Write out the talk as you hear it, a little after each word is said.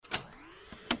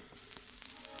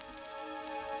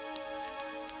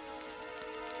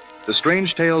The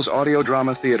Strange Tales Audio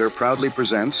Drama Theater proudly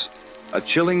presents a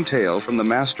chilling tale from the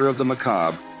master of the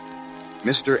macabre,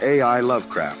 Mr. A.I.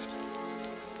 Lovecraft.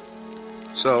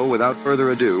 So, without further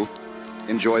ado,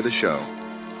 enjoy the show.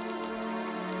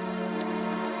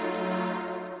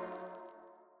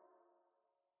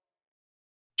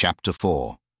 Chapter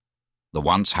 4. The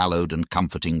once hallowed and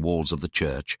comforting walls of the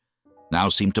church now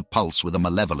seemed to pulse with a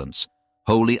malevolence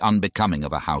wholly unbecoming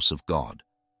of a house of God.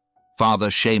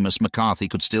 Father Seamus McCarthy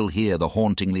could still hear the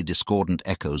hauntingly discordant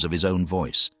echoes of his own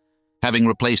voice, having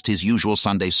replaced his usual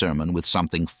Sunday sermon with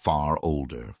something far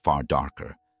older, far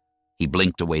darker. He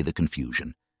blinked away the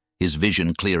confusion, his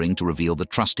vision clearing to reveal the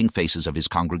trusting faces of his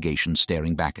congregation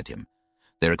staring back at him,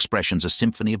 their expressions a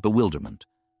symphony of bewilderment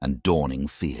and dawning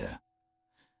fear.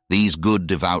 These good,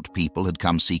 devout people had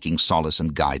come seeking solace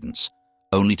and guidance,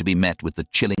 only to be met with the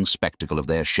chilling spectacle of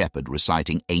their shepherd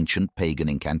reciting ancient pagan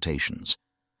incantations.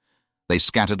 They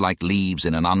scattered like leaves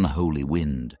in an unholy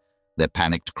wind, their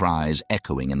panicked cries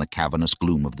echoing in the cavernous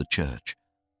gloom of the church.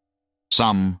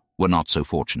 Some were not so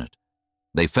fortunate.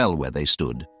 They fell where they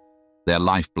stood, their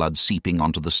lifeblood seeping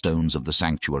onto the stones of the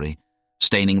sanctuary,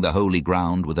 staining the holy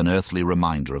ground with an earthly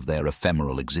reminder of their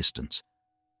ephemeral existence.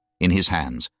 In his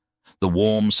hands, the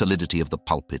warm solidity of the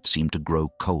pulpit seemed to grow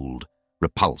cold,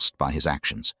 repulsed by his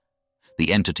actions.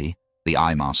 The entity, the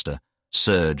Eye Master,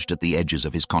 surged at the edges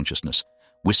of his consciousness,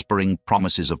 whispering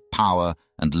promises of power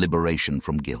and liberation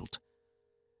from guilt.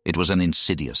 It was an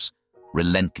insidious,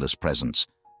 relentless presence,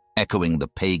 echoing the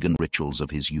pagan rituals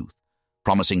of his youth,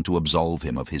 promising to absolve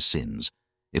him of his sins,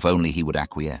 if only he would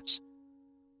acquiesce.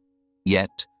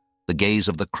 Yet, the gaze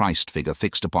of the Christ figure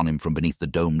fixed upon him from beneath the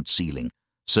domed ceiling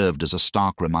served as a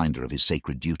stark reminder of his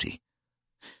sacred duty.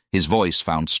 His voice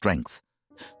found strength,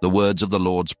 the words of the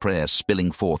Lord's Prayer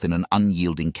spilling forth in an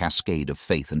unyielding cascade of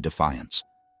faith and defiance.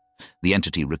 The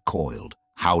entity recoiled,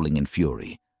 howling in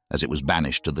fury, as it was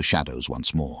banished to the shadows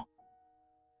once more.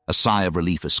 A sigh of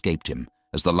relief escaped him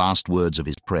as the last words of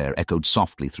his prayer echoed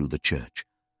softly through the church.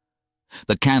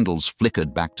 The candles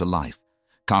flickered back to life,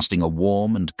 casting a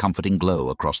warm and comforting glow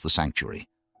across the sanctuary.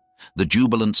 The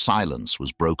jubilant silence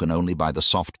was broken only by the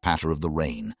soft patter of the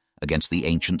rain against the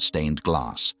ancient stained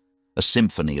glass, a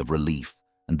symphony of relief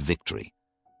and victory.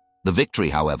 The victory,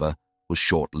 however, was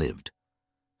short-lived.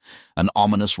 An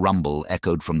ominous rumble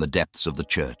echoed from the depths of the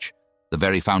church, the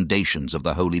very foundations of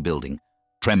the holy building,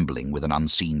 trembling with an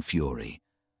unseen fury.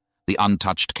 The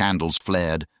untouched candles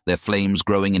flared, their flames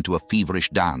growing into a feverish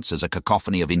dance as a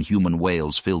cacophony of inhuman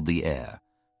wails filled the air.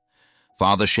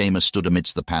 Father Seamus stood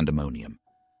amidst the pandemonium,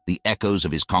 the echoes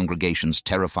of his congregation's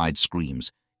terrified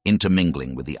screams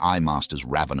intermingling with the Eye Master's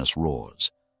ravenous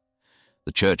roars.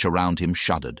 The church around him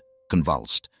shuddered,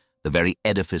 convulsed, the very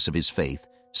edifice of his faith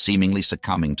seemingly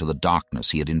succumbing to the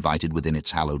darkness he had invited within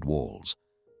its hallowed walls.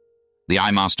 The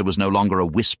Eye Master was no longer a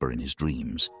whisper in his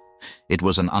dreams. It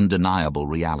was an undeniable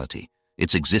reality,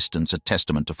 its existence a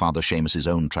testament to Father Seamus's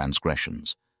own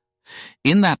transgressions.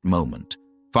 In that moment,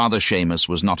 Father Seamus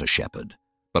was not a shepherd,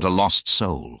 but a lost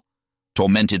soul,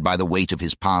 tormented by the weight of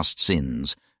his past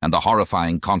sins and the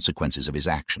horrifying consequences of his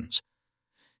actions.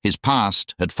 His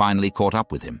past had finally caught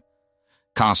up with him,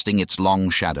 casting its long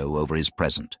shadow over his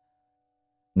present,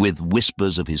 with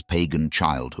whispers of his pagan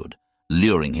childhood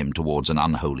luring him towards an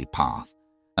unholy path,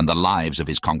 and the lives of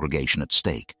his congregation at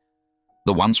stake.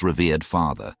 The once revered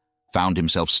father found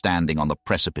himself standing on the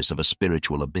precipice of a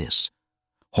spiritual abyss,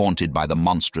 haunted by the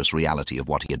monstrous reality of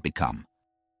what he had become.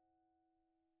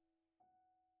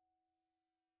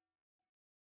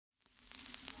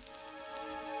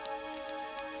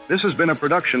 This has been a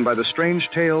production by the Strange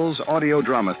Tales Audio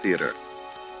Drama Theater.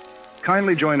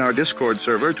 Kindly join our Discord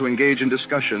server to engage in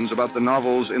discussions about the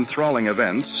novel's enthralling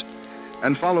events,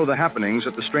 and follow the happenings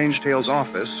at the Strange Tales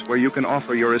office, where you can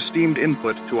offer your esteemed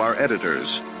input to our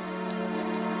editors.